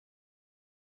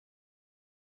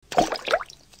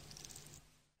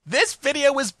This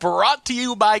video is brought to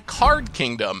you by Card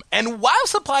Kingdom, and while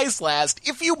supplies last,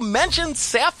 if you mention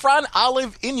Saffron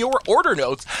Olive in your order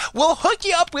notes, we'll hook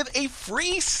you up with a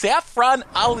free Saffron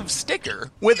Olive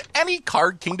sticker with any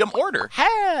Card Kingdom order.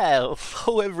 Hello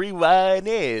everyone,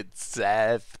 it's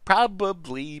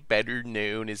probably better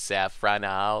known as Saffron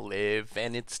Olive,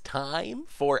 and it's time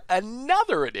for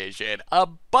another edition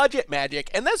of Budget Magic,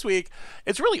 and this week,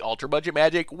 it's really Ultra Budget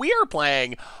Magic. We are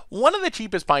playing one of the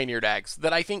cheapest Pioneer decks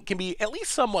that I think can be at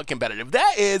least somewhat competitive.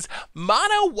 That is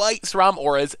Mono White Sram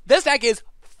Auras. This deck is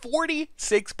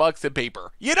 $46 in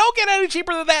paper. You don't get any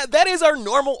cheaper than that. That is our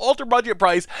normal ultra budget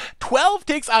price. 12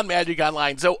 ticks on Magic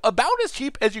Online. So about as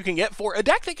cheap as you can get for a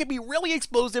deck that can be really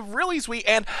explosive, really sweet,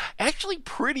 and actually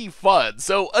pretty fun.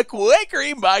 So a quick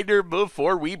reminder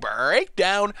before we break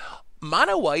down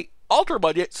Mono White Ultra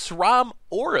Budget Sram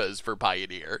Auras for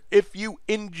Pioneer. If you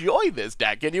enjoy this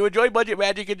deck and you enjoy Budget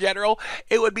Magic in general,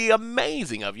 it would be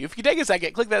amazing of you if you take a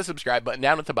second, click that subscribe button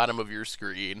down at the bottom of your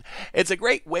screen. It's a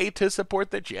great way to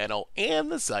support the channel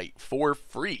and the site for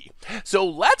free. So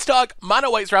let's talk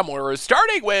Mono White Sram Auras,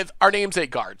 starting with our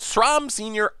namesake card, Sram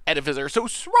Senior Edificer. So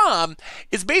Sram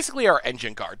is basically our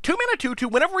engine card. 2 mana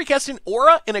 2/2. Whenever we cast an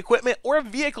aura, an equipment, or a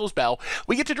vehicle spell,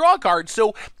 we get to draw a card.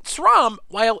 So Sram,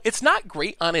 while it's not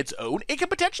great on its own, it can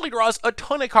potentially draw us a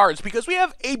ton of cards because we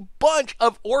have a bunch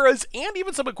of auras and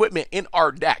even some equipment in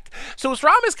our deck. So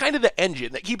Sram is kind of the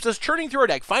engine that keeps us churning through our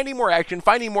deck, finding more action,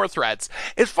 finding more threats.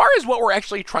 As far as what we're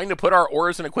actually trying to put our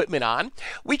auras and equipment on,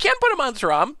 we can put them on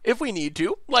Sram if we need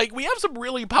to. Like, we have some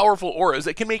really powerful auras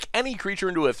that can make any creature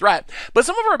into a threat, but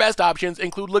some of our best options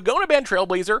include Laguna Band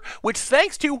Trailblazer, which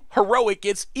thanks to Heroic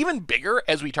gets even bigger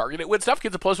as we target it with stuff,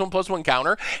 gets a +1/+1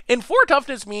 counter, and 4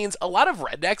 toughness means a lot of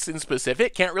red decks in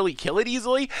specific can't really kill it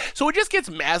easily, so it just gets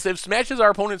massive, smashes our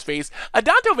opponent's face.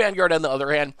 Adanto Vanguard, on the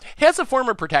other hand, has a form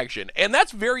of protection, and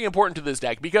that's very important to this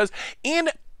deck because in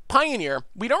Pioneer,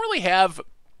 we don't really have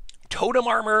totem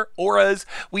armor, auras.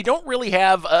 We don't really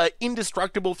have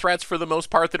indestructible threats for the most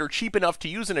part that are cheap enough to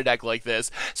use in a deck like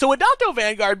this. So Adanto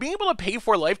Vanguard, being able to pay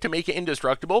for life to make it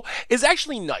indestructible is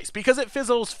actually nice because it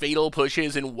fizzles fatal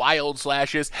pushes and wild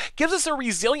slashes, gives us a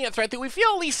resilient threat that we feel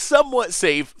at least somewhat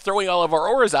safe throwing all of our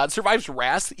auras on, survives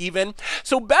Wrath even.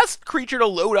 So best creature to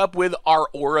load up with our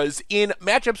auras in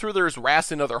matchups where there's Wrath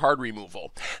and other hard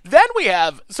removal. Then we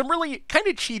have some really kind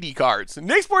of cheaty cards.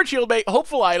 Nixboard Shieldbait,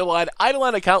 Hopeful Eidolon,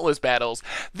 Eidolon of Countless Battles.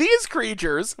 These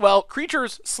creatures, well,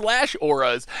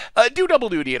 creatures/auras, do double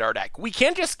duty in our deck. We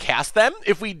can't just cast them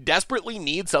if we desperately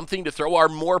need something to throw our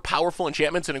more powerful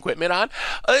enchantments and equipment on.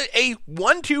 A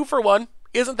 1/2 for 1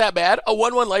 isn't that bad. A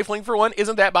 1/1 lifelink for 1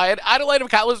 isn't that bad. Eidolon of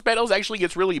Countless Battles actually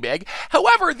gets really big.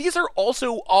 However, these are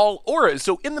also all auras,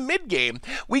 so in the mid game,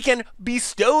 we can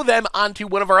bestow them onto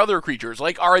one of our other creatures,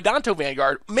 like our Adanto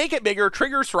Vanguard, make it bigger,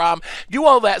 trigger Sram, do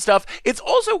all that stuff. It's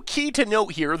also key to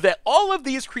note here that all of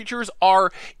these creatures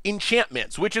are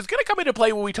enchantments, which is going to come into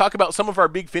play when we talk about some of our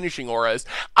big finishing auras.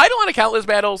 Eidolon of Countless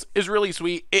Battles is really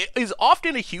sweet. It is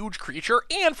often a huge creature,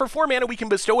 and for 4 mana, we can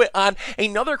bestow it on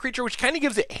another creature, which kind of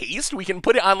gives it haste. We can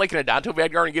put it on like an Adanto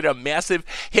Vanguard and get a massive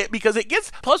hit because it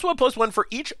gets +1/+1 for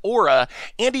each aura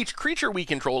and each creature we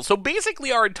control. So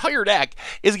basically our entire deck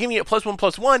is giving it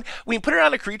 +1/+1. We put it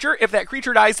on a creature. If that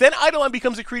creature dies, then Eidolon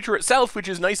becomes a creature itself, which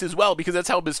is nice as well because that's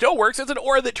how Bestow works. It's an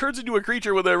aura that turns into a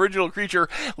creature when the original creature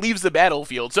leaves the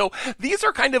battlefield. So these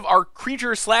are kind of our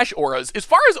creature/auras. As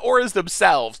far as auras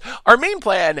themselves, our main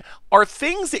plan are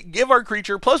things that give our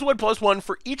creature +1/+1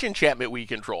 for each enchantment we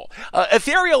control.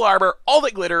 Ethereal Armor, All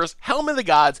That Glitters, Helm of the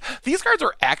Gods. These cards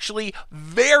are actually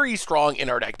very strong in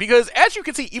our deck because, as you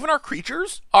can see, even our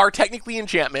creatures are technically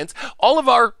enchantments. All of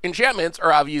our enchantments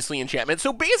are obviously enchantments.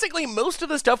 So basically, most of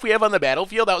the stuff we have on the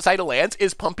battlefield outside of lands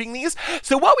is pumping these.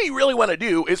 So what we really want to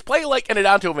do is play like an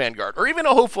Adanto Vanguard or even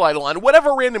a Hopeful Eidolon,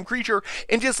 whatever random creature,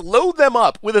 and just load them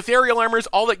up with Ethereal Armors,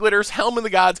 All That Glitters, Helm of the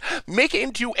Gods, make it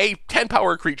into a 10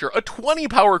 power creature, a 20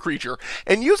 power creature,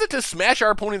 and use it to smash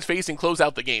our opponent's face and close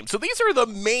out the game. So these are the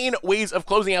main ways of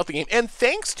closing out the game. And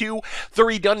thanks to the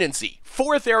redundancy,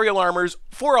 4 Ethereal Armors,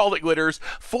 4 All That Glitters,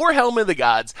 4 Helm of the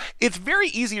Gods, it's very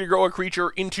easy to grow a creature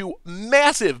into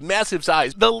massive, massive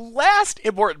size. The last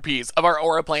important piece of our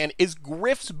aura plan is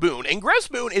Griff's Boon. And Griff's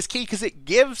Boon is key because it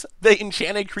gives the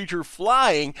enchanted creature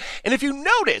flying. And if you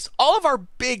notice, all of our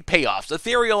big payoffs,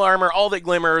 Ethereal Armor, All That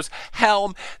Glimmers,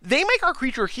 Helm, they make our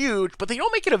creature huge, but they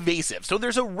don't make it evasive. So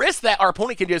there's a risk that our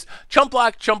opponent can just chump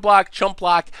block, chump block, chump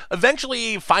block,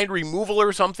 eventually find removal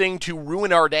or something to to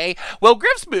ruin our day? Well,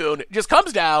 Griffspoon just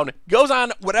comes down, goes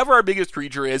on whatever our biggest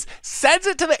creature is, sends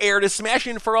it to the air to smash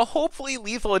in for a hopefully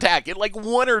lethal attack in like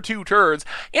 1 or 2 turns,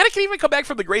 and it can even come back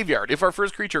from the graveyard if our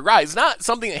first creature rise. Not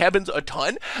something that happens a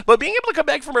ton, but being able to come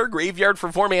back from our graveyard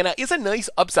for 4 mana is a nice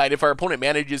upside if our opponent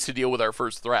manages to deal with our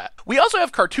first threat. We also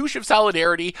have Cartouche of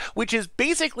Solidarity, which is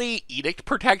basically Edict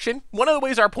protection. One of the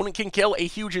ways our opponent can kill a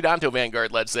huge Adanto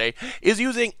Vanguard, let's say, is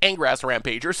using Angrass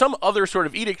Rampage or some other sort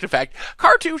of Edict effect.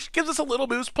 Cartouche gives us a little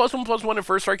boost, +1/+1 and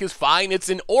first strike is fine. It's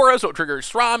an aura, so it triggers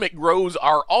Sram, it grows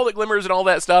our All That Glimmers and all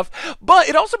that stuff, but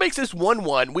it also makes this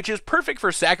 1/1, which is perfect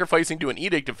for sacrificing to an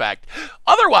Edict effect.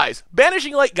 Otherwise,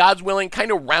 Banishing Light, God's Willing,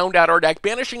 kind of round out our deck.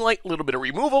 Banishing Light, a little bit of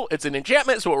removal, it's an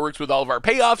enchantment, so it works with all of our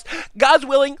payoffs. God's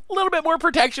Willing, a little bit more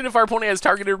protection if our opponent has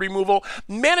targeted removal.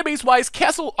 Mana base wise,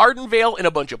 Castle Ardenvale and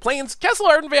a bunch of planes. Castle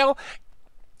Ardenvale,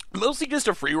 mostly just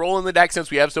a free roll in the deck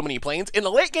since we have so many planes. In the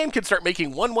late game, can start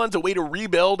making 1/1s a way to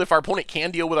rebuild if our opponent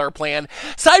can deal with our plan.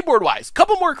 Sideboard-wise,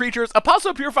 couple more creatures.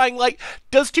 Apostle Purifying Light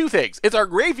does 2 things. It's our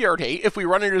graveyard hate if we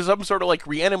run into some sort of like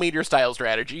Reanimator-style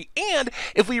strategy, and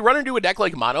if we run into a deck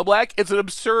like Mono Black, it's an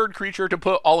absurd creature to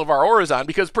put all of our auras on,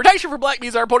 because protection for black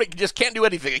means our opponent just can't do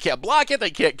anything. They can't block it,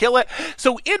 they can't kill it.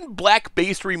 So in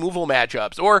black-based removal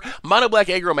matchups, or Mono Black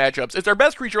aggro matchups, it's our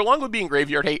best creature along with being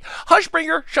graveyard hate.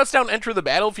 Hushbringer shuts down Enter the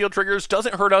Battlefield triggers,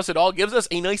 doesn't hurt us at all, gives us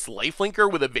a nice lifelinker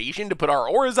with evasion to put our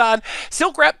auras on.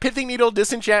 Silk Wrap, Pithing Needle,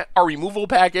 Disenchant, our removal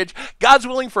package. God's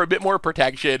Willing for a bit more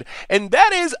protection. And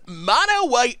that is Mono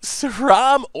White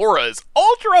Sram auras.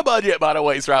 Ultra budget Mono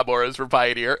White Sram auras for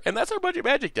Pioneer. And that's our budget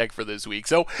magic deck for this week.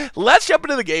 So let's jump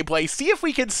into the gameplay, see if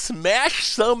we can smash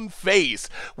some face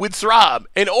with Sram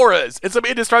and auras and some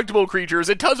indestructible creatures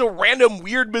and tons of random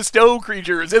weird bestow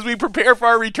creatures as we prepare for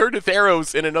our return to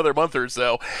Theros in another month or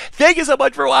so. Thank you so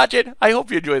much for watching. I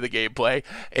hope you enjoy the gameplay,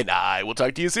 and I will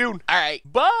talk to you soon. Alright,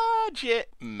 budget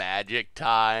magic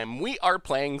time. We are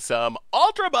playing some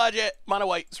ultra budget Mono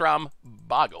White Sram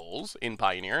Boggles in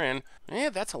Pioneer, and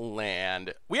that's a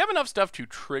land. We have enough stuff to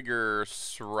trigger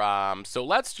Sram, so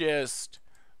let's just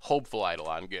Hopeful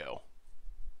Eidolon go.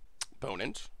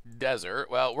 Opponent,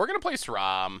 Desert. Well, we're going to play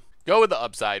Sram. Go with the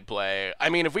upside play. I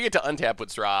mean, if we get to untap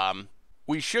with Sram,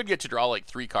 we should get to draw like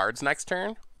 3 cards next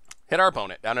turn. Hit our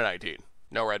opponent, down to 19.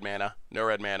 No red mana, no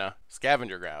red mana.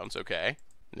 Scavenger Grounds, okay.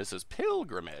 And this is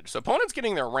Pilgrimage. So opponent's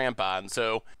getting their ramp on,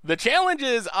 so the challenge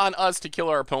is on us to kill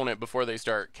our opponent before they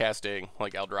start casting,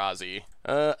 like Eldrazi.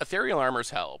 Ethereal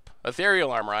Armor's help.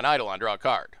 Ethereal Armor on Eidolon, draw a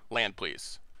card. Land,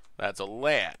 please. That's a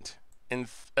land. And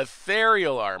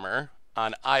Ethereal Armor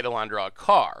on Eidolon, draw a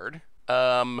card.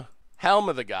 Helm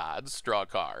of the Gods, draw a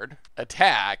card.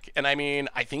 Attack, and I mean,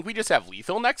 I think we just have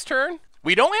lethal next turn.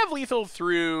 We don't have lethal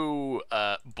through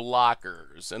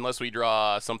blockers, unless we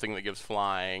draw something that gives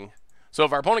flying. So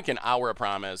if our opponent can Aura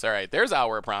Promise, all right, there's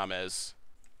Aura Promise.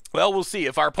 Well, we'll see.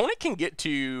 If our opponent can get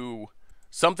to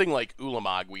something like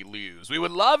Ulamog, we lose. We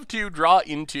would love to draw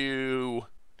into,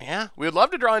 we would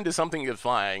love to draw into something that gives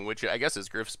flying, which I guess is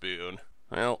Griffspoon.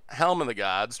 Well, Helm of the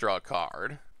Gods, draw a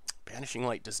card. Banishing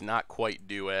Light does not quite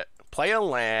do it. Play a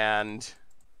land,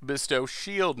 bestow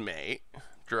Shieldmate.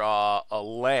 Draw a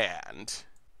land.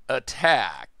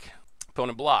 Attack.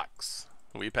 Opponent blocks.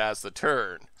 We pass the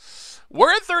turn.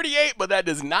 We're at 38, but that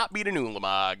does not beat an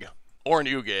Ulamog. Or an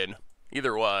Ugin.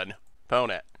 Either one.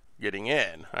 Opponent getting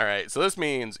in. Alright, so this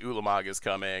means Ulamog is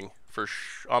coming.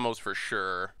 Almost for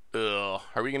sure. Ugh.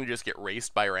 Are we going to just get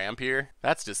raced by ramp here?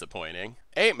 That's disappointing.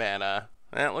 8 mana.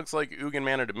 That looks like Ugin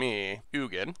mana to me.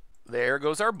 Ugin. There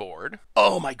goes our board.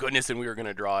 Oh my goodness, and we were going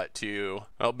to draw it too.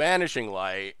 Well, Banishing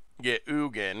Light. Get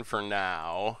Ugin for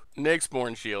now.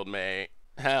 Nyxborn Shieldmate.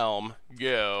 Helm.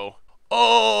 Go.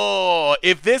 Oh!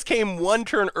 If this came 1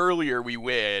 turn earlier, we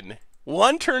win.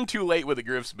 1 turn too late with a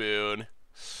Griffspoon.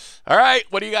 Alright,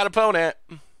 what do you got, opponent?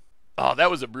 Oh, that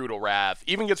was a brutal wrath.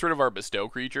 Even gets rid of our bestow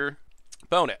creature.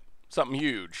 Opponent. Something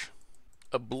huge.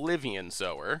 Oblivion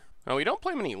Sower. Oh, we don't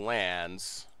play many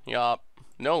lands. Yup.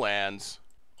 No lands.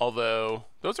 Although,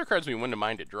 those are cards we wouldn't have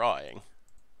minded drawing.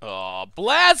 Oh,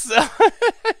 blast!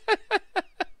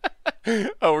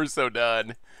 Oh, we're so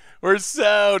done. We're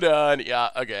so done. Yeah,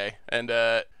 okay. And,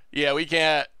 yeah, we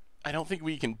can't, I don't think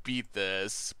we can beat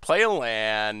this. Play a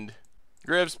land.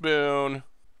 Griffspoon.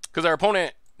 Because our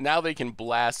opponent, now they can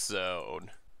blast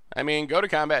zone. I mean, go to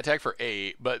combat attack for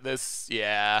 8, but this,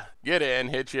 yeah. Get in,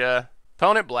 hit ya.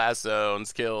 Opponent blast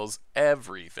zones, kills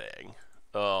everything.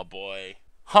 Oh, boy.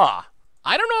 Huh.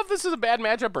 I don't know if this is a bad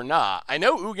matchup or not. I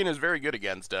know Ugin is very good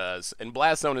against us, and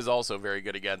Blast Zone is also very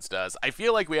good against us. I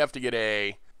feel like we have to get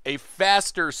a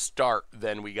faster start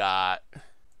than we got.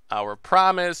 Our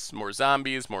Promise, more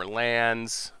zombies, more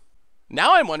lands.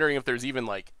 Now I'm wondering if there's even,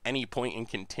 like, any point in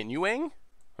continuing.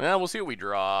 Well, we'll see what we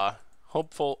draw.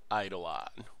 Hopeful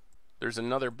Eidolon. There's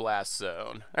another Blast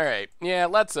Zone. All right, yeah,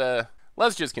 let's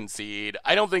just concede.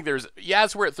 I don't think there's...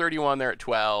 Yes, we're at 31, they're at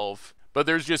 12. But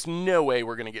there's just no way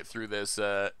we're going to get through this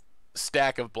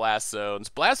stack of Blast Zones.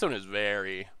 Blast Zone is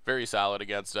very, very solid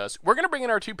against us. We're going to bring in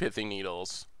our 2 Pithing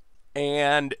Needles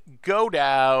and go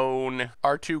down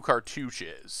our 2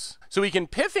 cartouches. So we can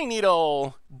Pithing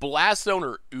Needle, Blast Zone,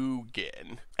 or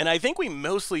Ugin. And I think we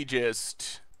mostly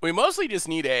just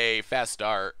need a fast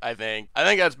start, I think. I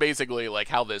think that's basically like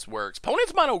how this works.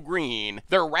 Opponent's mono green,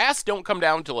 their Wraths don't come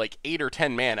down to like 8 or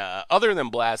 10 mana, other than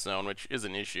Blast Zone, which is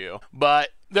an issue. But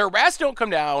their Wraths don't come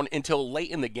down until late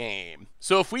in the game.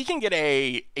 So if we can get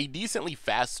a decently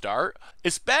fast start,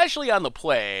 especially on the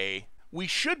play, we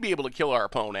should be able to kill our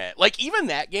opponent. Like, even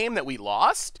that game that we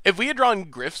lost, if we had drawn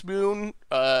Griff's Boon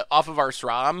off of our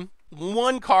Sram,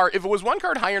 if it was 1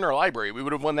 card higher in our library, we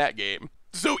would have won that game.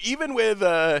 So even with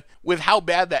how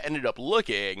bad that ended up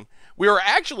looking, we were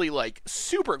actually, like,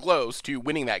 super close to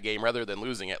winning that game rather than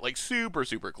losing it. Like, super,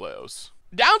 super close.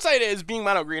 Downside is, being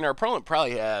mono green, our opponent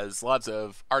probably has lots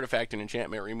of artifact and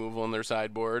enchantment removal in their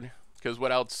sideboard. Because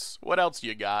what else do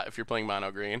you got if you're playing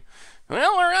mono green?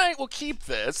 Well, all right, we'll keep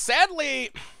this.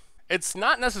 Sadly, it's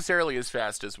not necessarily as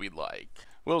fast as we'd like.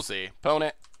 We'll see.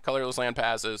 Opponent, colorless land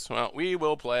passes. Well, we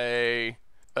will play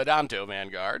Adanto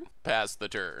Vanguard, pass the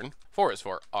turn. Forest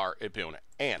for our opponent,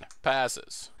 and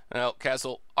passes. Well,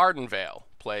 Castle Ardenvale,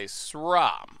 play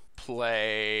Sram,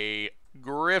 play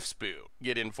Griff's Boot,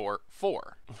 get in for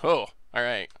 4. Oh, all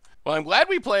right. Well, I'm glad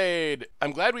we played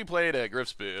a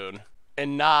Griff's Boot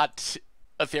and not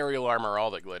Ethereal Armor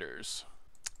All That Glitters.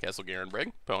 Castle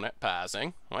Garenbrig, opponent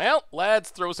passing. Well, let's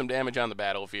throw some damage on the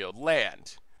battlefield.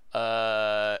 Land.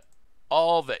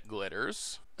 All That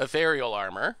Glitters. Ethereal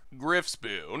Armor. Griff's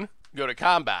Boon. Go to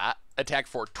combat. Attack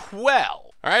for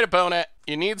 12. All right, opponent.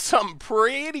 You need something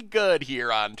pretty good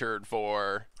here on turn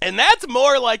 4. And that's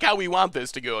more like how we want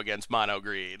this to go against mono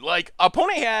green. Like,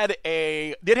 opponent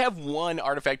did have 1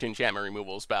 artifact enchantment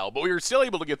removal spell, but we were still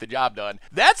able to get the job done.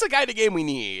 That's the kind of game we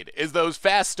need, is those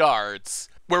fast starts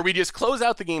where we just close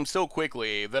out the game so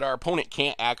quickly that our opponent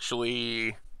can't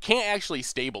actually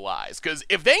stabilize. Because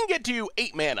if they can get to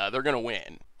 8 mana, they're going to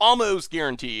win. Almost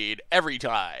guaranteed every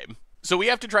time. So we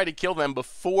have to try to kill them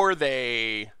before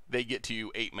they get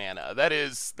to 8 mana. That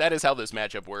is how this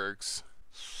matchup works.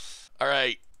 All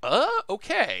right.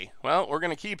 Okay. Well, we're going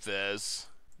to keep this.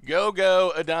 Go,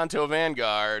 Adanto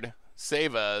Vanguard.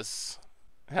 Save us.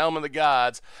 Helm of the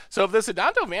Gods. So if this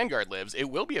Adanto Vanguard lives, it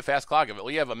will be a fast clock.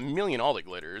 We have 1,000,000 All That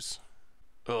Glitters.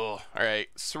 Oh, all right.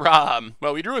 Sram.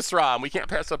 Well, we drew a Sram. We can't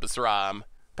pass up a Sram.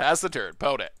 Pass the turn.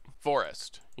 Opponent.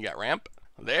 Forest. You got ramp?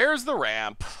 There's the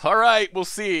ramp. All right, we'll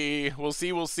see. We'll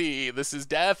see. This is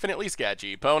definitely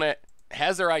sketchy. Opponent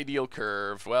has their ideal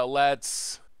curve. Well,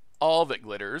 let's All That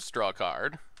Glitters. Draw a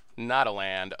card. Not a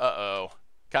land. Uh-oh.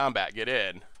 Combat, get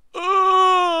in.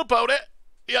 Ooh, opponent.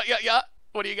 Yeah.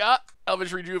 What do you got?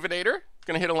 Elvish Rejuvenator.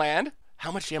 Gonna hit a land.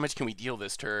 How much damage can we deal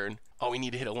this turn? Oh, we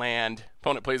need to hit a land.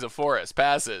 Opponent plays a forest.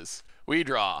 Passes. We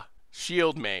draw.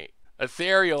 Shieldmate.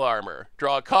 Ethereal Armor.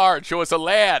 Draw a card. Show us a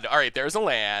land. All right, there's a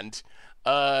land.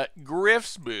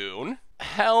 Griff's Boon,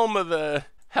 Helm of the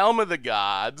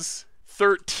Gods,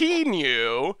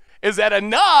 13U. Is that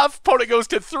enough? Opponent goes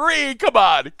to 3. Come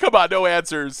on, no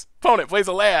answers. Opponent plays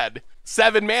a land.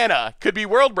 7 mana. Could be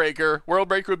Worldbreaker.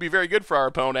 Worldbreaker would be very good for our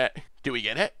opponent. Do we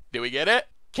get it?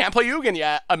 Can't play Ugin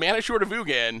yet. A mana short of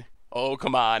Ugin. Oh,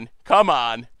 come on.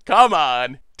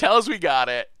 Tell us we got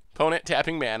it. Opponent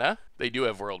tapping mana. They do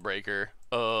have Worldbreaker.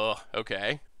 Oh,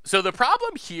 okay. So the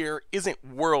problem here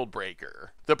isn't Worldbreaker.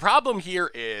 The problem here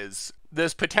is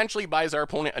this potentially buys our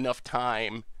opponent enough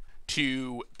time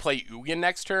to play Ugin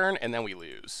next turn, and then we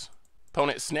lose.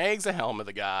 Opponent snags a Helm of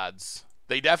the Gods.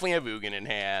 They definitely have Ugin in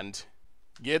hand.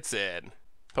 Gets in.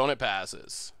 Opponent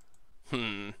passes.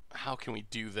 How can we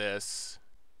do this?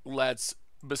 Let's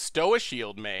bestow a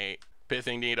Shieldmate.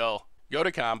 Pithing Needle. Go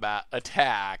to combat.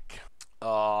 Attack.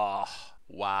 Oh,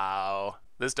 wow.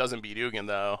 This doesn't beat Ugin,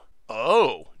 though.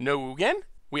 Oh, no Ugin?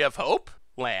 We have hope?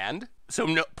 Land. So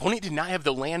no, opponent did not have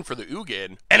the land for the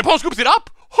Ugin. And opponent scoops it up!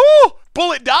 Oh!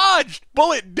 Bullet dodged!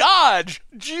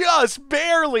 Just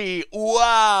barely!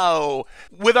 Wow!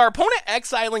 With our opponent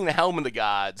exiling the Helm of the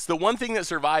Gods, the one thing that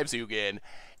survives Ugin,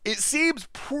 it seems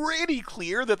pretty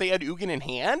clear that they had Ugin in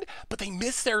hand, but they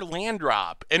missed their land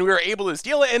drop, and we were able to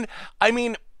steal it. And, I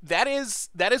mean, that is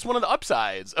one of the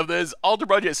upsides of this Ultra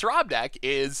Budget Sram deck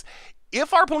is...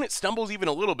 if our opponent stumbles even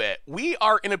a little bit, we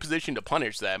are in a position to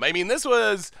punish them. I mean, this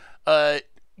was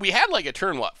we had like a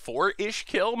turn, 4-ish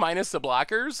kill minus the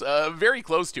blockers? Very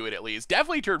close to it at least.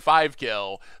 Definitely turn 5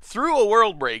 kill through a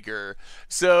World Breaker.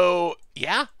 So,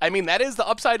 yeah, I mean, that is the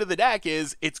upside of the deck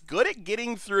is it's good at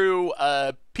getting through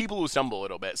people who stumble a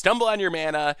little bit. Stumble on your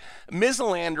mana, miss a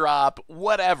land drop,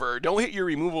 whatever. Don't hit your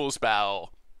removal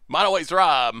spell. Mono White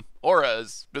Sram,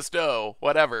 auras, bestow,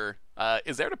 whatever,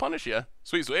 is there to punish you.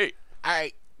 Sweet, sweet. All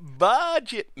right,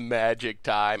 budget magic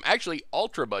time. Actually,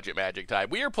 ultra budget magic time.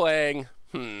 We are playing,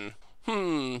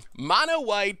 Mono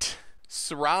White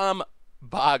Sram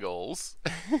Boggles.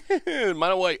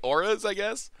 Mono White auras, I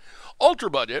guess. Ultra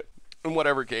budget, in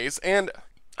whatever case. And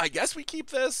I guess we keep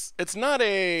this. It's not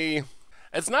a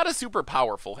super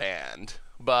powerful hand.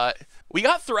 But we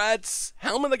got threats.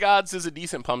 Helm of the Gods is a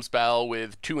decent pump spell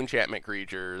with 2 enchantment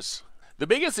creatures. The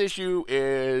biggest issue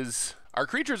is our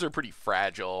creatures are pretty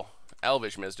fragile.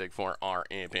 Elvish Mystic for our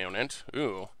opponent.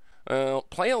 Ooh.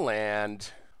 Play a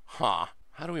land. How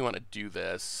do we want to do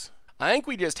this? I think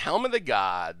we just Helm of the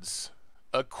Gods,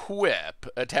 equip,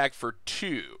 attack for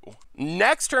 2.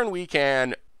 Next turn we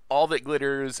can All That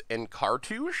Glitters and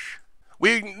Cartouche.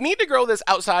 We need to grow this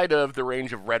outside of the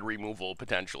range of red removal,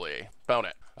 potentially.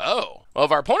 Opponent. Oh. Well,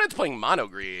 if our opponent's playing mono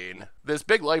green, this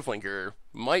big lifelinker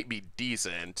might be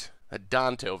decent. A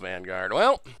Danto Vanguard.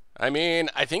 Well, I mean,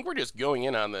 I think we're just going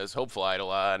in on this Hopeful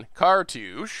Eidolon.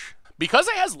 Cartouche. Because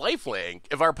it has lifelink,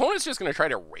 if our opponent's just going to try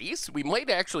to race, we might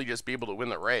actually just be able to win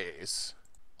the race.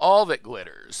 All That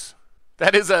Glitters.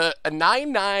 That is a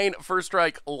 9/9 first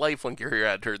strike lifelinker here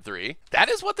at turn 3. That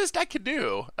is what this deck can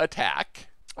do. Attack.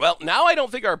 Well, now I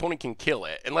don't think our opponent can kill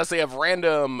it, unless they have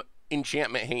random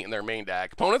enchantment hate in their main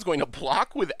deck. Opponent's going to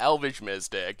block with Elvish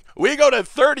Mystic. We go to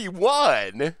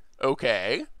 31.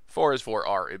 Okay. 4 is for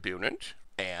our opponent.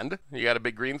 And you got a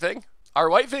big green thing? Our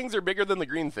white things are bigger than the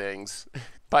green things.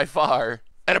 By far.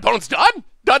 And opponent's done?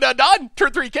 Done.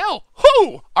 Turn 3 kill.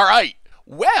 Whoo! All right.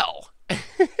 Well.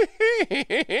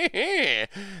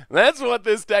 That's what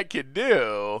this deck can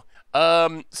do.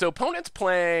 So opponent's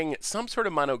playing some sort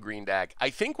of mono green deck. I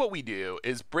think what we do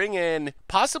is bring in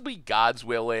possibly God's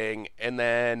Willing and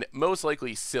then most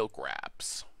likely Silk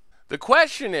Wraps. The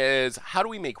question is, how do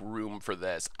we make room for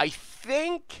this? I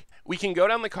think we can go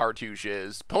down the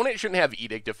cartouches. Opponent shouldn't have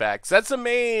edict effects. That's the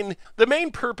main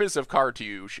purpose of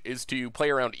cartouche is to play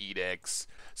around edicts.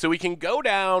 So we can go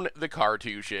down the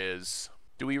cartouches.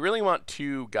 Do we really want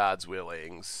 2 God's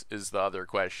Willings is the other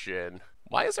question.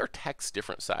 Why is our text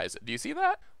different size? Do you see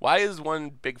that? Why is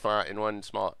one big font and one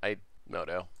small?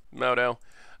 Moto.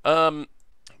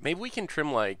 Maybe we can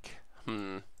trim like,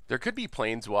 there could be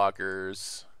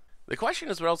planeswalkers. The question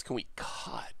is, what else can we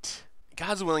cut?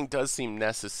 God's Willing does seem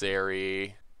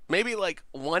necessary. Maybe like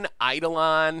 1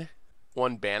 Eidolon,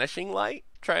 1 Banishing Light.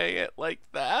 Try it like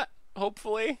that,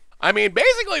 hopefully. I mean,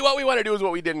 basically what we want to do is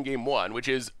what we did in game 1, which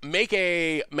is make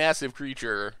a massive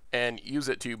creature and use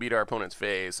it to beat our opponent's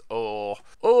face. Oh,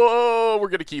 we're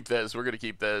going to keep this. We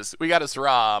got a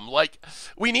Sram. Like,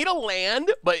 we need a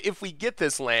land, but if we get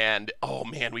this land, oh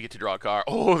man, we get to draw a card.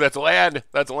 Oh, that's a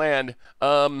land.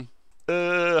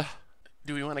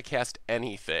 Do we want to cast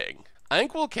anything? I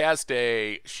think we'll cast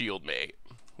a Shield Mate.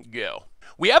 Go.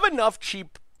 We have enough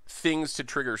cheap things to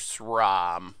trigger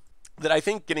Sram that I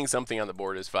think getting something on the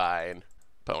board is fine.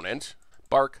 Opponent.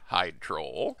 Bark Hide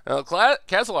Troll.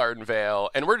 Castle Ardenvale,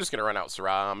 and we're just going to run out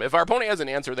Sram. If our opponent has an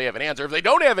answer, they have an answer. If they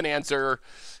don't have an answer,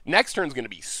 next turn's going to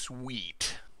be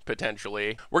sweet,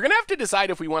 potentially. We're going to have to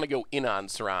decide if we want to go in on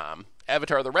Sram.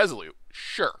 Avatar the Resolute.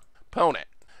 Sure. Opponent.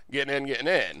 Getting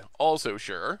in. Also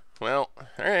sure. Well,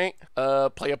 alright.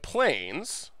 Play a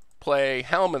Plains. Play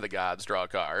Helm of the Gods, draw a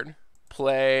card.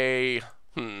 Play,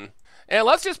 and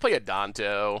let's just play a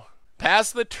Danto.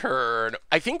 Pass the turn.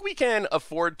 I think we can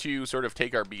afford to sort of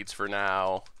take our beats for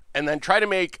now. And then try to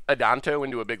make a Danto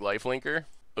into a big lifelinker.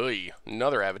 Oy,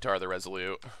 another Avatar the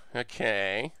Resolute.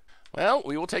 Okay. Well,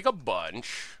 we will take a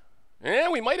bunch.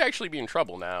 And we might actually be in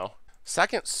trouble now.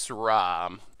 Second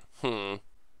Sram.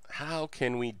 How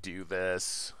can we do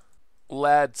this?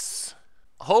 Let's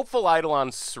Hopeful Eidolon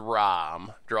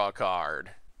Sram. Draw a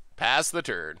card. Pass the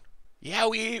turn. Yeah,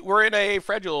 we're in a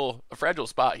fragile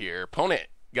spot here. Opponent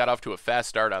got off to a fast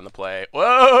start on the play.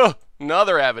 Whoa!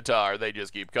 Another Avatar. They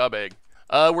just keep coming.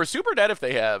 We're super dead if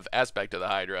they have Aspect of the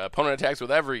Hydra. Opponent attacks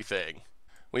with everything.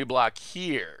 We block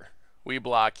here. We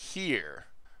block here.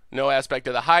 No Aspect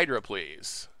of the Hydra,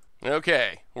 please.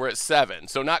 Okay, we're at 7,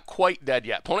 so not quite dead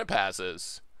yet. Opponent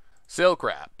passes. Silk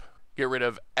Wrap. Get rid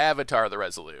of Avatar the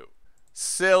Resolute.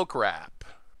 Silk Wrap.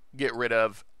 Get rid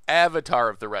of Avatar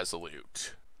of the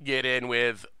Resolute. Get in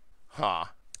with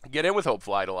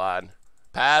Hopeful Eidolon.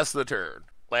 Pass the turn.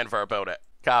 Land for our opponent.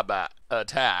 Combat.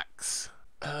 Attacks.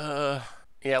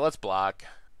 Yeah, let's block.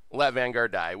 Let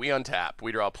Vanguard die. We untap.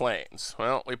 We draw planes.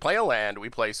 Well, we play a land. We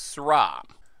play Sram.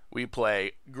 We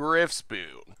play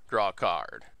Griffspoon. Draw a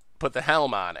card. Put the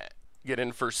helm on it. Get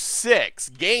in for 6.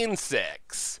 Gain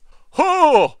 6.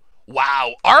 Oh!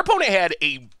 Wow. Our opponent had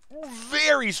a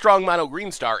very strong mono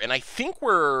green star, and I think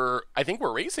we're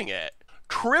racing it.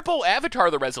 Triple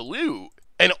Avatar the Resolute.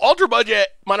 And ultra budget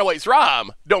mono white Sram.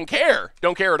 Don't care.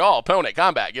 Don't care at all. Opponent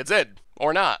combat gets in.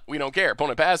 Or not. We don't care.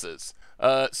 Opponent passes.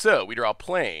 So we draw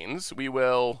planes. We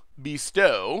will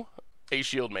bestow a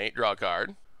shield mate. Draw a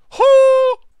card.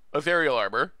 Hoo! Ethereal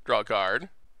Arbor. Draw a card.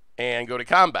 And go to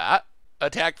combat.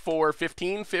 Attack for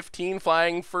 15. 15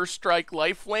 flying first strike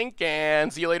lifelink.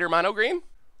 And see you later mono green.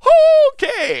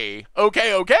 Okay.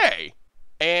 Okay.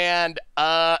 And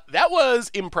that was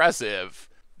impressive.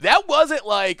 That wasn't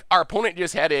like our opponent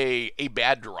just had a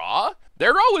bad draw.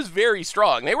 Their draw was very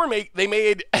strong. They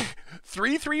made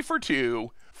 3-3 for 2,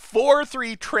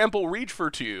 4-3 trample reach for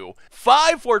 2,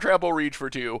 5-4 trample reach for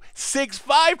 2,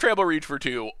 6-5 trample reach for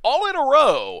 2, all in a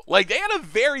row. Like, they had a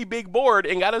very big board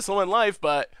and got us low in life,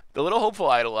 but the little hopeful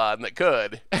Eidolon that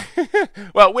could,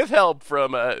 well, with help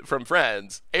from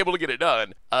friends, able to get it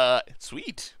done.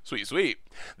 Sweet.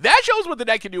 That shows what the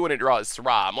deck can do when it draws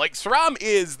Sram. Like, Sram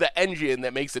is the engine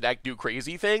that makes the deck do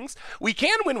crazy things. We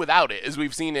can win without it, as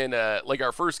we've seen in, like,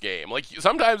 our first game. Like,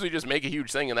 sometimes we just make a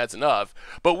huge thing and that's enough.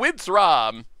 But with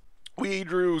Sram, we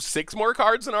drew 6 more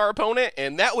cards than our opponent,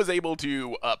 and that was able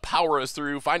to power us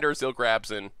through, find our Silk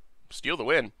Wraps, and steal the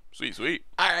win. Sweet.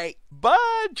 All right,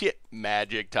 budget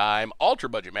magic time. Ultra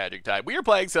budget magic time. We are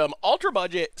playing some ultra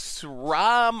budget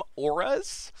Sram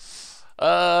auras.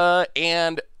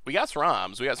 And we got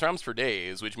Srams. We got Srams for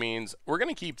days, which means we're going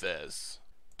to keep this.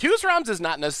 2 Srams is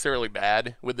not necessarily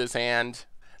bad with this hand,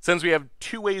 since we have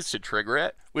 2 ways to trigger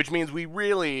it, which means we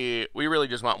really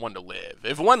just want one to live.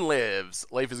 If one lives,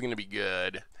 life is going to be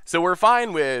good. So we're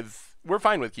fine with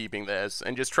keeping this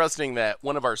and just trusting that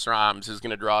one of our Srams is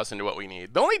going to draw us into what we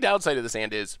need. The only downside of this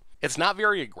hand is it's not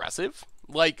very aggressive.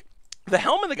 Like, the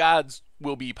Helm of the Gods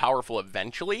will be powerful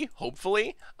eventually,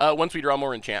 hopefully, once we draw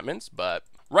more enchantments, but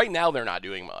right now they're not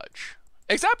doing much.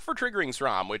 Except for triggering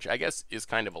Sram, which I guess is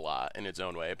kind of a lot in its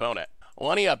own way. Opponent,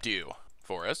 what are you up to?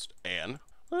 Forest and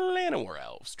Llanowar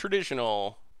Elves.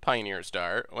 Traditional Pioneer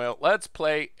start. Well, let's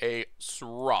play a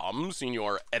Sram,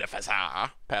 Senor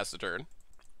Edificer. Pass the turn.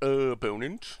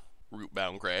 Opponent,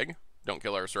 Rootbound Crag. Don't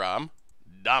kill our Sram.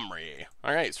 Domri.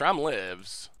 Alright, Sram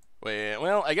lives. Wait,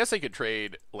 well, I guess I could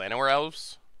trade Llanowar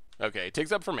Elves. Okay,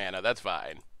 takes up for mana, that's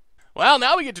fine. Well,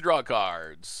 now we get to draw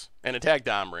cards. And attack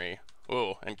Domri.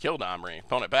 Oh, and kill Domri.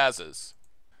 Opponent passes.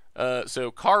 So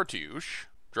Cartouche,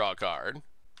 draw a card.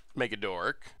 Make a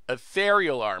dork.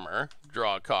 Ethereal Armor,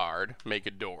 draw a card. Make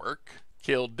a dork.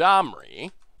 Kill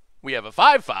Domri. We have a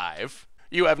 5/5.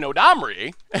 You have no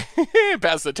Domri.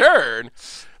 Pass the turn.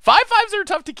 5/5s are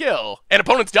tough to kill. And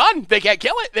opponent's done. They can't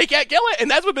kill it. And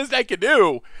that's what this deck can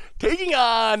do. Taking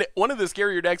on one of the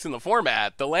scarier decks in the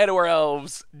format, the Llanowar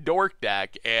Elves Dork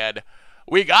deck, and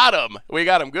we got him. We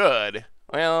got him good.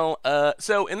 Well,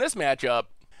 so in this matchup,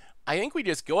 I think we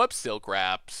just go up Silk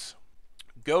Wraps,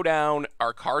 go down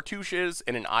our Cartouches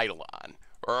and an Eidolon.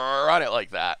 Run it like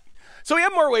that. So we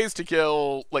have more ways to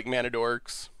kill, like, Mana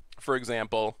Dorks, for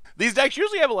example. These decks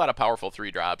usually have a lot of powerful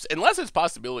 3-drops, unless it's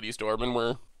Possibility Storm and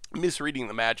we're misreading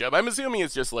the matchup. I'm assuming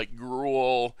it's just like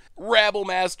Gruul,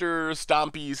 Rabblemaster,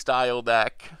 Stompy style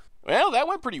deck. Well, that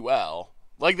went pretty well.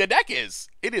 Like, the deck is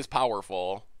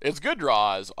powerful. Its good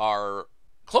draws are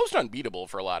close to unbeatable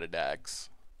for a lot of decks.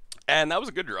 And that was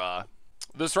a good draw.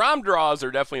 The Sram draws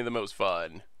are definitely the most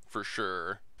fun, for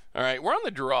sure. All right, we're on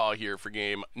the draw here for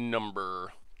game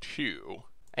number 2.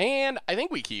 And I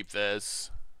think we keep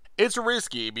this. It's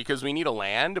risky because we need a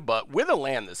land, but with a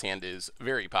land, this hand is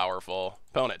very powerful.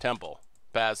 Opponent, Temple,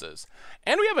 passes.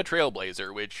 And we have a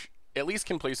Trailblazer, which at least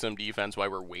can play some defense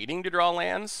while we're waiting to draw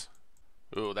lands.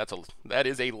 Ooh, that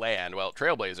is a land. Well,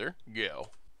 Trailblazer, go.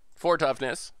 4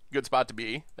 toughness, good spot to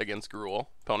be against Gruul.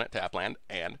 Opponent, tap land,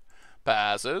 and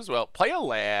passes. Well, play a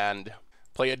land,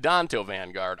 play a Danto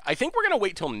Vanguard. I think we're going to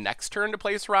wait till next turn to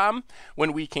play Sram,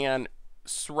 when we can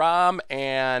Sram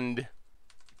and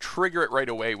trigger it right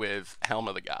away with Helm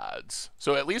of the Gods.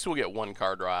 So at least we'll get 1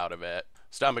 card draw out of it.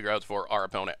 Stomping Grounds for our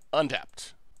opponent.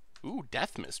 Untapped. Ooh,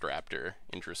 Death Mist Raptor.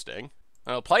 Interesting.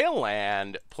 Play a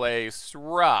land, play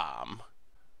Sram,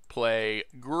 play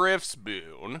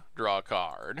Griffspoon, draw a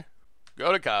card,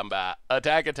 go to combat,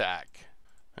 attack.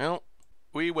 Well,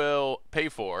 we will pay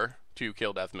 4 to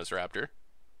kill Death Mist Raptor.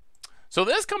 So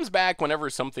this comes back whenever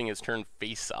something is turned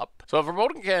face up. So if our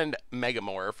opponent can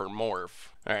Megamorph or Morph.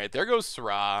 Alright, there goes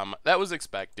Sram. That was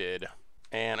expected.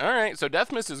 And alright, so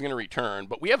Death Mist is going to return,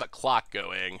 but we have a clock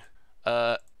going.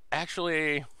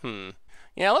 Actually,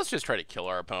 yeah, let's just try to kill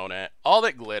our opponent. All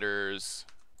That Glitters,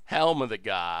 Helm of the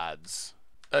Gods,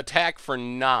 attack for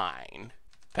 9,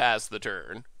 pass the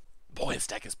turn. Boy, this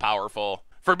deck is powerful.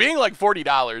 For being like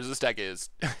 $40, this deck is...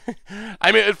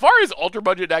 I mean, as far as ultra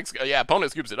budget decks go, yeah,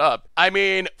 opponent scoops it up. I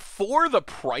mean, for the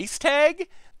price tag,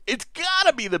 it's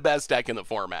gotta be the best deck in the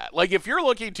format. Like, if you're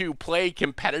looking to play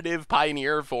competitive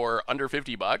Pioneer for under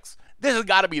 $50, this has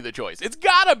gotta be the choice. It's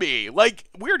gotta be! Like,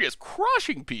 we're just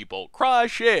crushing people.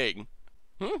 Crushing.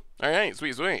 Alright,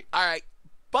 sweet, sweet. Alright,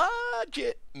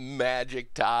 budget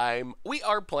magic time. We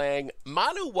are playing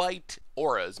Mono White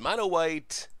Auras. Mono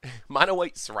White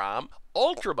Sram.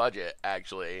 Ultra budget,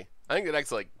 actually. I think the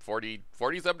deck's like $40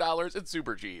 some dollars. It's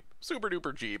super cheap. Super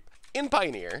duper cheap. In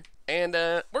Pioneer. And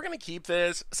we're going to keep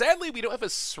this. Sadly, we don't have a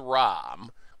Sram.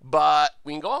 But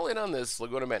we can go all in on this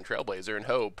Laguna Man Trailblazer and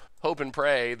hope and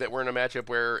pray that we're in a matchup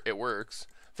where it works.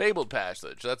 Fabled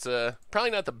Passage. That's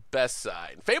probably not the best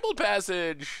side. Fabled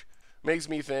Passage makes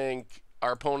me think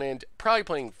our opponent probably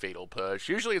playing Fatal Push.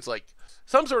 Usually it's like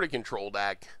some sort of control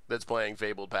deck that's playing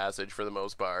Fabled Passage for the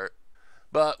most part.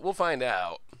 But we'll find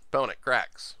out. Opponent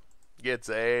cracks. Gets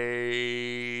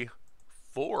a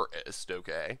Forest,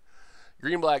 okay.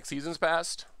 Green-Black Seasons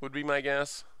Past would be my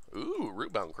guess. Ooh,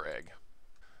 Rootbound Crag.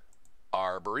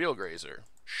 Arboreal Grazer.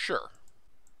 Sure.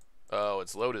 Oh,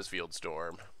 it's Lotus Field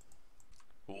Storm.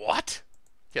 What?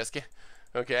 Cascade.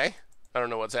 Okay. I don't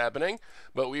know what's happening,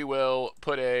 but we will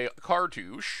put a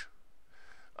Cartouche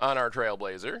on our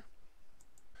Trailblazer.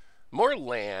 More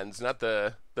lands, not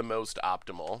the most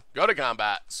optimal. Go to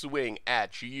combat, swing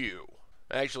at you.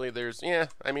 Actually,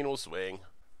 I mean, we'll swing.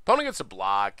 Opponent gets a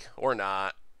block, or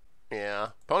not. Yeah,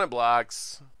 opponent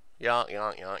blocks. Yeah.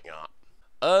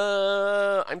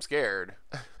 I'm scared.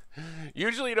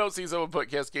 Usually you don't see someone put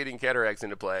Cascading Cataracts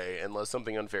into play unless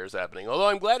something unfair is happening. Although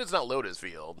I'm glad it's not Lotus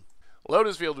Field.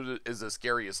 Lotus Field is the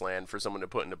scariest land for someone to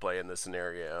put into play in this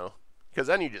scenario. Because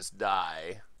then you just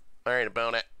die. Alright,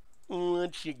 opponent.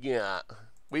 What you got?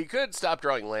 We could stop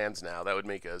drawing lands now. That would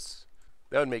make us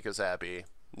happy.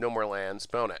 No more lands.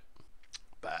 Opponent.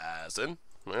 Passing.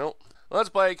 Well, let's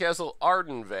play Castle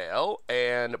Ardenvale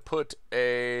and put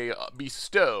a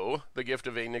bestow the gift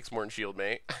of a Nyxmorn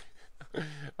Shieldmate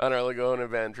on our Laguna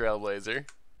Van Trailblazer.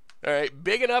 Alright,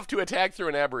 big enough to attack through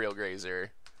an Arboreal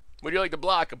Grazer. Would you like to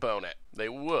block, opponent? They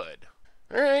would.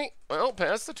 Alright, well,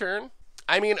 pass the turn.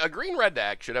 I mean, a green-red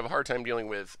deck should have a hard time dealing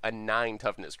with a 9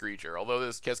 toughness creature, although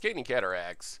this Cascading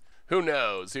Cataracts, who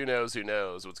knows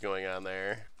what's going on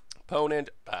there. Opponent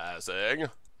passing.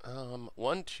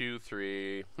 1, 2,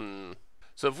 3,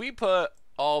 So if we put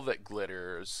All That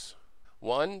Glitters,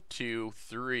 1, 2,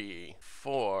 3,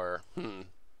 4,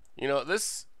 You know,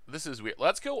 this is weird.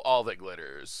 Let's go All That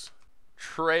Glitters.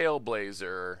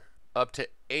 Trailblazer up to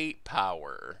 8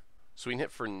 power. So we can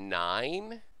hit for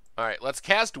 9. Alright, let's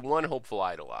cast 1 Hopeful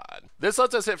Eidolon. This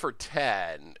lets us hit for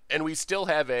 10, and we still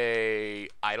have a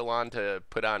Eidolon to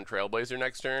put on Trailblazer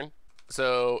next turn.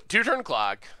 So, 2-turn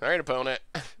clock. Alright, opponent.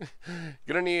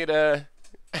 Gonna need a...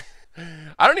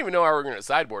 I don't even know how we're going to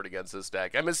sideboard against this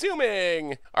deck. I'm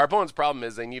assuming our opponent's problem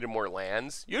is they needed more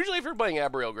lands. Usually if you're playing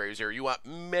Arboreal Grazer, you want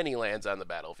many lands on the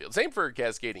battlefield. Same for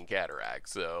Cascading Cataract,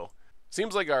 so...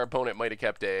 Seems like our opponent might have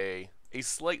kept a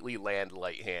slightly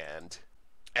land-light hand.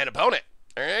 And opponent!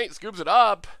 Alright, scoops it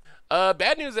up.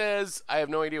 Bad news is, I have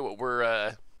no idea what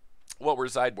we're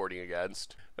sideboarding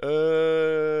against.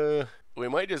 We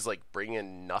might just, like, bring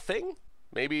in nothing?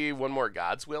 Maybe one more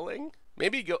God's Willing?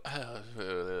 Maybe go... I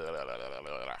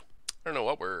don't know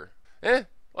what we're...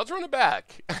 let's run it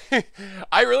back.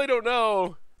 I really don't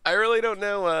know.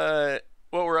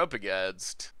 What we're up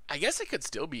against. I guess it could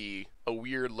still be a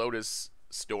weird Lotus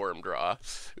Storm draw.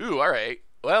 Ooh, alright.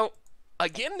 Well...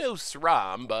 Again, no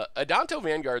Sram, but Adanto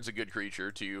Vanguard's a good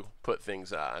creature to put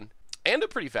things on. And a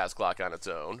pretty fast clock on its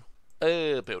own.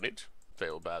 Opponent.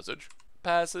 Failed Passage.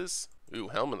 Passes. Ooh,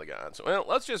 Helm of the Gods. Well,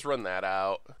 let's just run that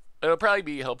out. It'll probably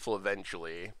be helpful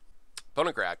eventually.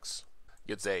 Opponent cracks.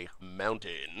 Gets a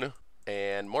Mountain.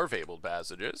 And more Fabled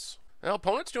Passages. Well,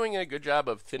 opponent's doing a good job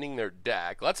of thinning their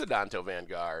deck. Let's Adanto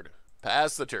Vanguard.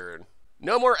 Pass the turn.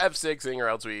 No more F6ing or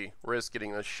else we risk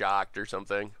getting us shocked or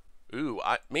something. Ooh,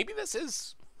 maybe this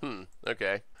is...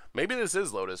 okay. Maybe this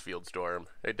is Lotus Field Storm.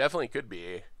 It definitely could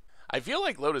be. I feel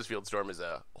like Lotus Field Storm is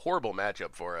a horrible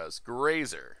matchup for us.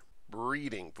 Grazer.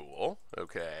 Breeding Pool.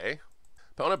 Okay.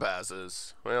 Opponent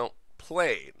passes. Well,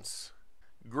 Plains.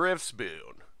 Griff's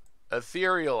Boon.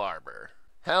 Ethereal Arbor.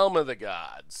 Helm of the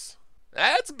Gods.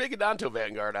 That's a big Adanto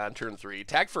Vanguard on turn 3.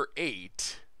 Attack for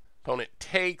 8. Opponent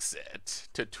takes it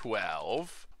to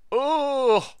 12.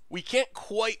 Oh, we can't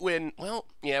quite win. Well,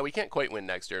 yeah, we can't quite win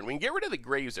next turn. We can get rid of the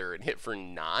Grazer and hit for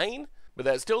 9, but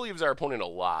that still leaves our opponent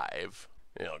alive.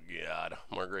 Oh, God.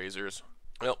 More Grazers.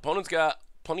 Well, opponent's got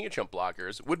plenty of chump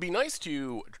blockers. Would be nice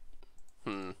to,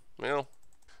 well, all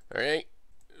right,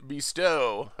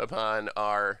 bestow upon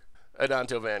our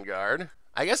Adanto Vanguard.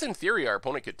 I guess in theory our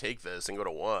opponent could take this and go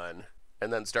to 1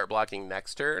 and then start blocking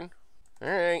next turn. All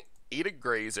right, eat a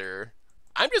Grazer.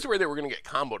 I'm just worried that we're going to get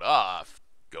comboed off.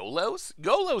 Golos?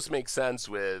 Golos makes sense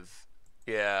with,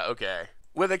 yeah, okay.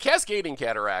 With a Cascading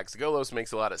Cataracts, Golos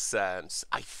makes a lot of sense.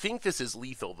 I think this is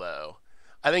lethal, though.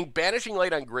 I think Banishing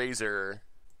Light on Grazer,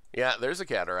 yeah, there's a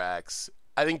Cataracts.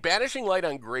 I think Banishing Light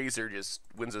on Grazer just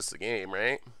wins us the game,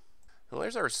 right? Well,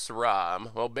 there's our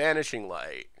Sram. Well, Banishing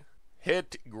Light.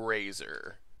 Hit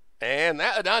Grazer. And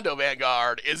that Adanto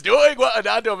Vanguard is doing what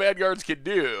Adanto Vanguards can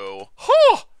do.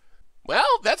 Whew!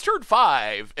 Well, that's turn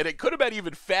 5, and it could have been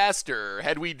even faster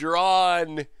had we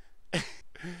drawn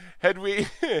had we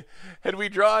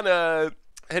drawn a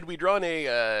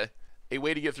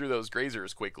way to get through those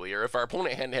Grazers quickly, or if our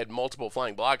opponent hadn't had multiple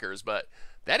flying blockers. But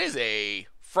that is a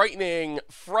frightening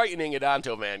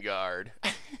Adanto Vanguard.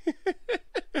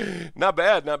 Not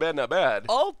bad, not bad, not bad.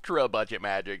 Ultra budget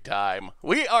magic time.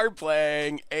 We are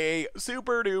playing a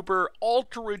super duper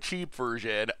ultra cheap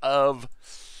version of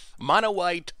Mono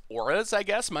White Auras, I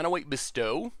guess. Mono White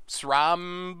Bestow.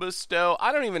 Sram Bestow.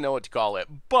 I don't even know what to call it.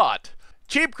 But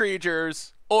cheap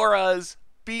creatures, auras,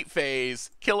 beat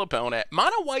phase, kill opponent.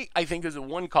 Mono White, I think, is a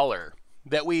one color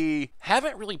that we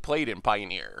haven't really played in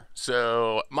Pioneer.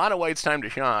 So Mono White's time to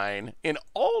shine in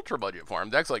ultra budget form.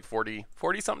 That's like $40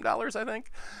 something, I think.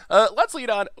 Let's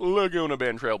lead on Laguna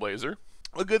Band Trailblazer.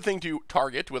 A good thing to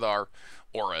target with our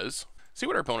auras. See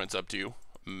what our opponent's up to.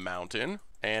 Mountain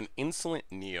and Insolent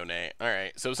Neonate.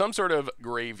 Alright, so some sort of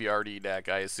graveyardy deck,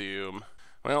 I assume.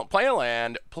 Well, play a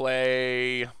land,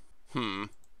 play...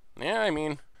 Yeah, I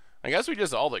mean, I guess we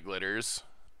just all the glitters.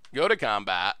 Go to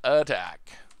combat,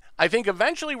 attack. I think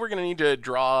eventually we're going to need to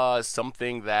draw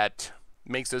something that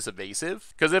makes us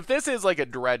evasive. Because if this is like a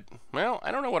dread... Well,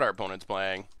 I don't know what our opponent's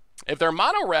playing. If they're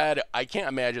mono red, I can't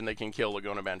imagine they can kill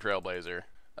Laguna Band Trailblazer.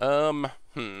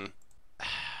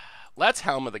 Let's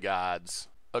Helm of the Gods.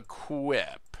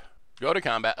 Equip. Go to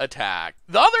combat, attack.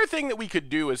 The other thing that we could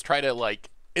do is try to, like,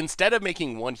 instead of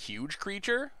making one huge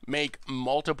creature, make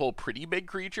multiple pretty big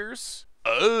creatures.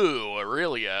 Oh,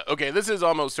 Aurelia. Okay, this is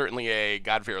almost certainly a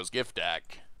God Pharaoh's Gift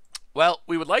deck. Well,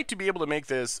 we would like to be able to make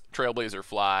this Trailblazer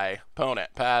fly.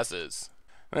 Opponent passes.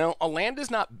 Well, a land is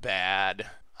not bad.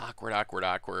 Awkward, awkward,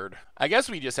 awkward. I guess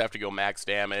we just have to go max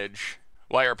damage.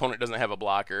 While our opponent doesn't have a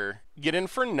blocker. Get in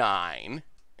for 9.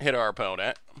 Hit our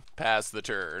opponent. Pass the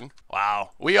turn. Wow.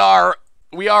 We are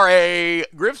a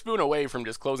Griffspoon away from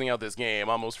just closing out this game,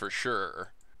 almost for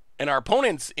sure. And our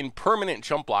opponent's in permanent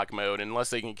chump block mode unless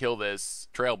they can kill this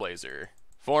Trailblazer.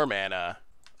 4 mana.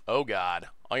 Oh god.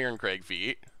 Iron Crag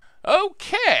Feet.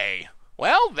 Okay.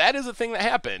 Well, that is a thing that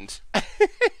happened.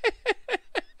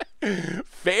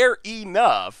 Fair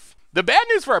enough. The bad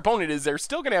news for our opponent is they're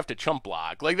still going to have to chump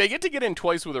block. Like, they get to get in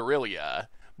twice with Aurelia,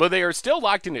 but they are still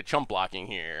locked into chump blocking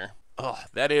here. Oh,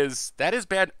 that is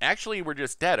bad. Actually, we're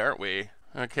just dead, aren't we?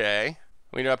 Okay.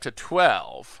 We go up to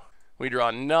 12. We draw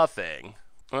nothing.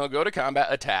 Well, go to combat,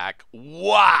 attack.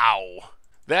 Wow!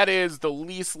 That is the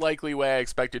least likely way I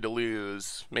expected to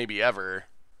lose, maybe ever.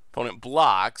 Opponent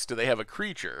blocks. Do they have a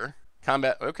creature?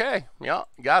 Combat. Okay. Yeah,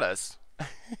 got us.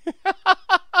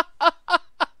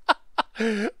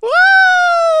 Woo!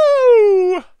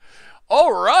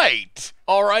 All right.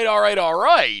 All right, all right, all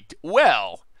right.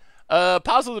 Well,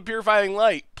 Apostle of the Purifying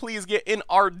Light, please get in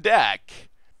our deck.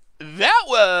 That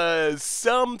was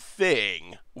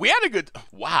something. We had a good...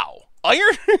 Wow.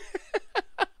 Iron...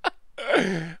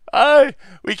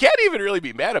 we can't even really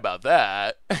be mad about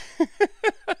that.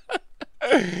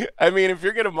 I mean, if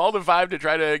you're going to mull to 5 to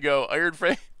try to go Iron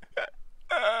Crag...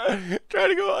 try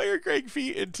to go Iron Crag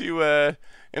Feet into the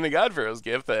God Pharaoh's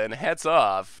Gift, then hats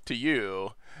off to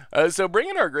you. So bring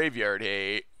in our graveyard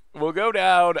hate. We'll go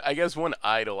down, I guess, one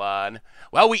Eidolon.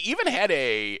 Well, we even had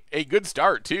a good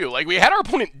start, too. Like, we had our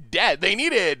opponent dead. They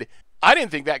needed... I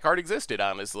didn't think that card existed,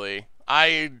 honestly.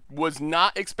 I was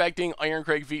not expecting Iron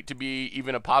Crag Feet to be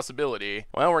even a possibility.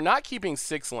 Well, we're not keeping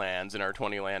 6 lands in our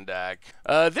 20-land deck.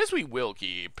 This we will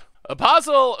keep.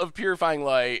 Apostle of Purifying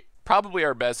Light, probably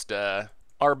our best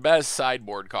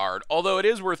sideboard card. Although it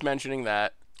is worth mentioning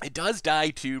that it does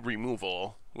die to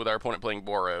removal with our opponent playing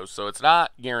Boros, so it's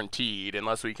not guaranteed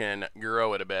unless we can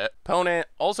grow it a bit. Opponent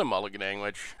also mulliganing,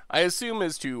 which I assume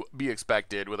is to be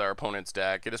expected with our opponent's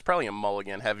deck. It is probably a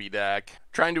mulligan heavy deck.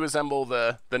 Trying to assemble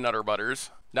the Nutter Butters.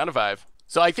 Down to 5.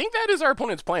 So I think that is our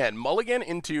opponent's plan. Mulligan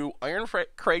into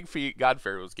Cragfeet,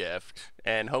 Godpharaoh's Gift,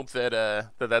 and hope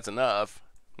that that's enough.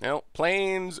 Now,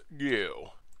 plains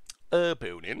go.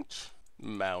 Opponent,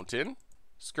 Mountain,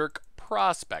 Skirk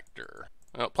Prospector.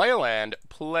 Now, play a land,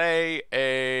 play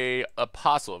a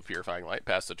Apostle of Purifying Light,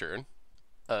 pass the turn.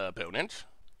 Opponent,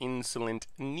 Insolent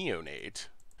Neonate,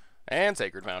 and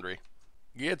Sacred Foundry.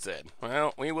 Gets in.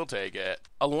 Well, we will take it.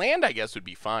 A land, I guess, would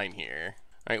be fine here.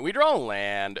 All right, we draw a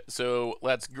land, so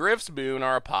let's Griff's Boon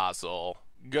our Apostle,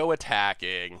 go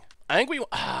attacking. I think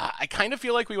I kind of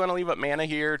feel like we want to leave up mana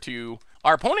here to...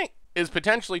 Our opponent is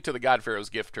potentially to the Godpharaoh's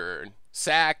Gift turn.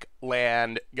 Sack,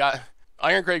 land,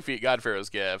 Iron Cragfeet, Godpharaoh's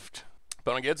Gift.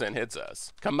 Opponent gets in, hits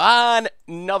us. Come on,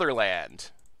 another land.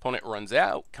 Opponent runs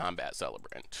out, Combat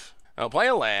Celebrant. Now play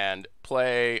a land,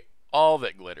 play All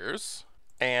That Glitters,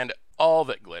 and All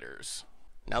That Glitters.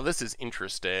 Now this is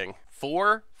interesting.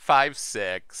 4, 5,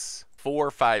 6.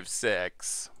 4, 5,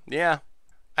 6. Yeah.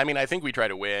 I mean, I think we try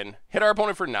to win. Hit our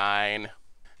opponent for 9.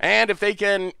 And if they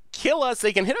can kill us,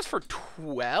 they can hit us for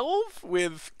 12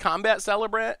 with Combat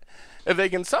Celebrant. If they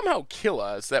can somehow kill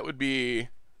us, that would be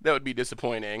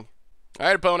disappointing. All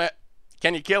right, opponent.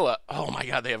 Can you kill us? Oh my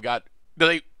god, they have got... Do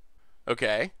they...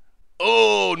 Okay.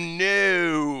 Oh,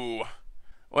 no.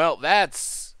 Well,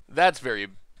 that's very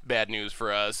bad news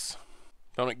for us.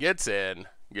 Opponent gets in.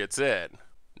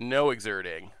 No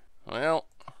exerting. Well,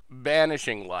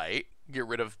 Banishing Light. Get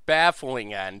rid of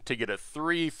Baffling End to get a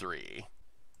 3/3.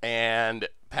 And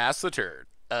pass the turn.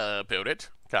 Opponent.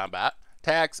 Combat.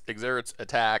 Attacks, exerts,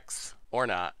 attacks, or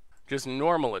not. Just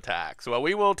normal attacks. Well,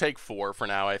 we will take 4 for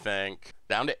now, I think.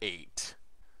 Down to 8.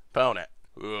 Opponent.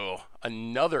 Ooh,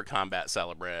 another Combat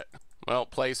Celebrant. Well,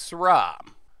 play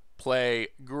Sram. Play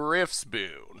Griff's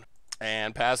Boon.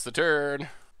 And pass the turn.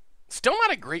 Still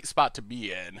not a great spot to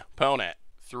be in. Opponent,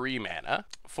 3 mana,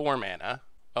 4 mana.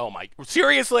 Oh my,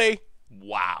 seriously?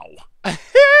 Wow.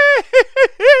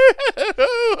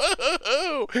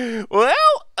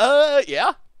 Well,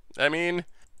 yeah. I mean,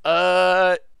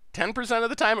 10% of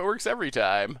the time it works every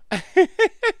time.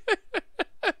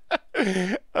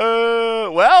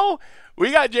 Well,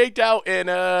 we got jaked out in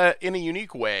a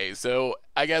unique way, so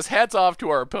I guess hats off to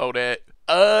our opponent.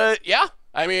 Yeah.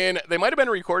 I mean, they might have been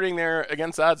recording their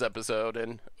Against Odds episode,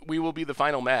 and we will be the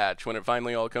final match when it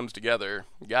finally all comes together.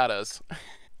 Got us.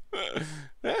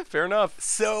 Fair enough.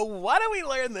 So what do we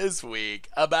learn this week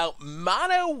about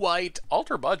mono white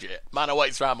ultra budget mono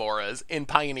white Sram auras in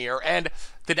Pioneer? And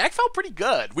the deck felt pretty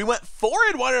good. We went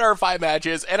 4-1 in our 5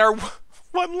 matches, and our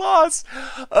one loss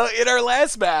in our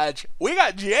last match, we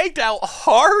got jaked out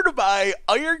hard by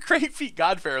Iron Cragfeet,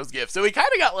 Godpharaoh's Gift. So we kind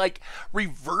of got like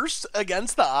reversed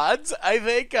against the odds, I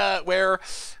think, where,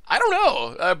 I don't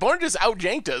know, opponent just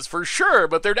out-janked us for sure,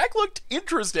 but their deck looked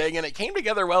interesting and it came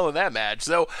together well in that match.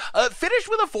 So finished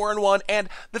with a 4-1, and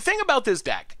the thing about this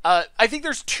deck, I think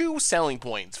there's 2 selling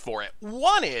points for it.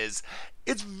 One is,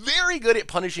 it's very good at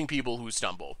punishing people who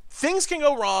stumble. Things can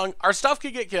go wrong, our stuff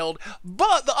could get killed,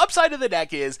 but the upside of the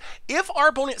deck is, if our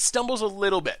opponent stumbles a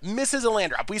little bit, misses a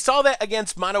land drop, we saw that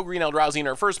against Mono Green Eldrazi in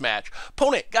our first match,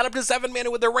 opponent got up to 7 mana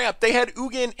with their ramp, they had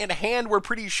Ugin in hand, we're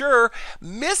pretty sure,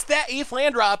 missed that 8th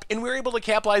land drop, and we were able to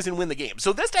capitalize and win the game.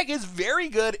 So this deck is very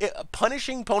good at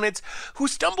punishing opponents who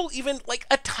stumble even like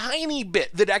a tiny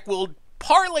bit. The deck will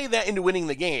parlay that into winning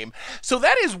the game. So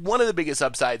that is one of the biggest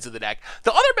upsides of the deck.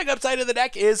 The other big upside of the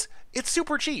deck is it's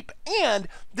super cheap. And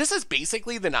this is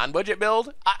basically the non-budget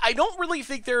build. I don't really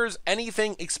think there's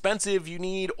anything expensive you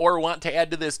need or want to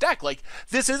add to this deck. Like,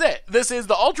 this is it. This is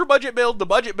the ultra budget build, the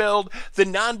budget build, the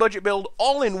non-budget build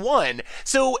all in one.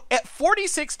 So at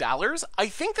 $46, I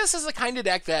think this is the kind of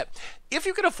deck that if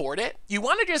you can afford it, you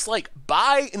want to just like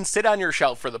buy and sit on your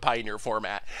shelf for the Pioneer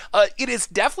format. It is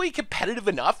definitely competitive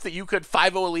enough that you could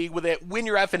 5-0 a league with it, win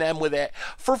your F&M with it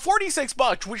for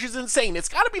 $46, which is insane. It's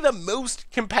got to be the most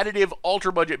competitive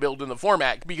ultra budget build in the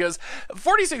format because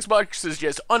 $46 is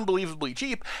just unbelievably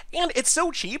cheap, and it's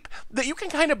so cheap that you can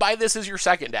kind of buy this as your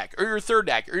second deck or your third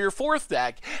deck or your fourth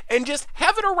deck and just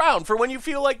have it around for when you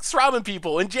feel like Sramming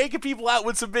people and jaking people out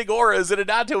with some big auras and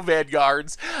Adato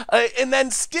Vanguards, and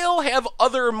then still have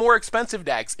other more expensive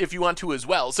decks if you want to as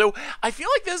well. So I feel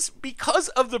like this, because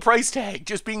of the price tag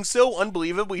just being so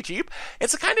unbelievably cheap,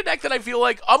 it's the kind of deck that I feel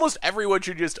like almost everyone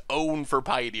should just own for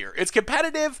Pioneer. It's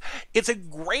competitive, it's a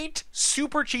great,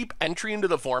 super cheap entry into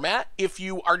the format if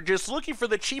you are just looking for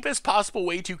the cheapest possible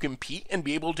way to compete and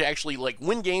be able to actually like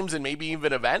win games and maybe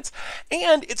even events,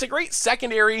 and it's a great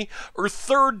secondary or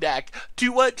third deck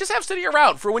to just have sitting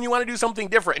around for when you want to do something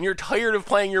different and you're tired of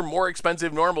playing your more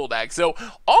expensive normal deck. So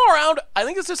all around, I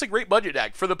think it's just a great budget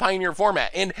deck for the Pioneer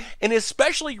format, and an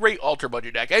especially great ultra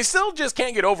budget deck. I still just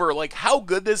can't get over like how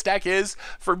good this deck is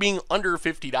for being under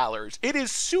 $50. It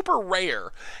is super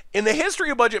rare in the history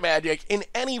of budget Magic in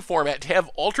any format to have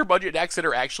ultra budget decks that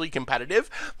are actually competitive.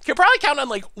 You can probably count on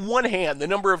like one hand the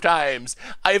number of times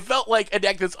I felt like a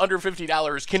deck that's under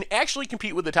 $50 can actually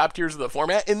compete with the top tiers of the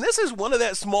format, and this is one of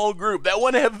that small group, that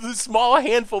one have the small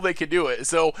handful that can do it.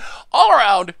 So all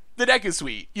around, the deck is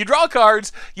sweet. You draw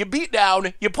cards, you beat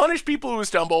down, you punish people who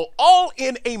stumble, all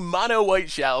in a mono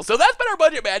white shell. So that's been our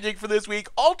budget Magic for this week.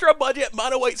 Ultra budget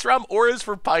mono white Sram auras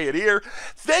for Pioneer.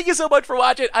 Thank you so much for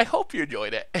watching. I hope you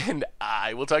enjoyed it, and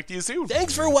I will talk to you soon.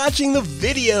 Thanks for watching the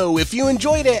video. If you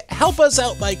enjoyed it, help us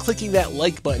out by clicking that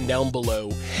like button down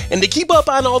below. And to keep up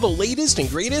on all the latest and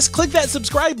greatest, click that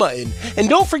subscribe button. And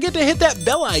don't forget to hit that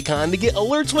bell icon to get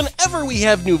alerts whenever we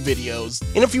have new videos.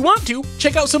 And if you want to,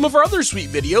 check out some of our other sweet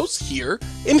videos here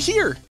and here.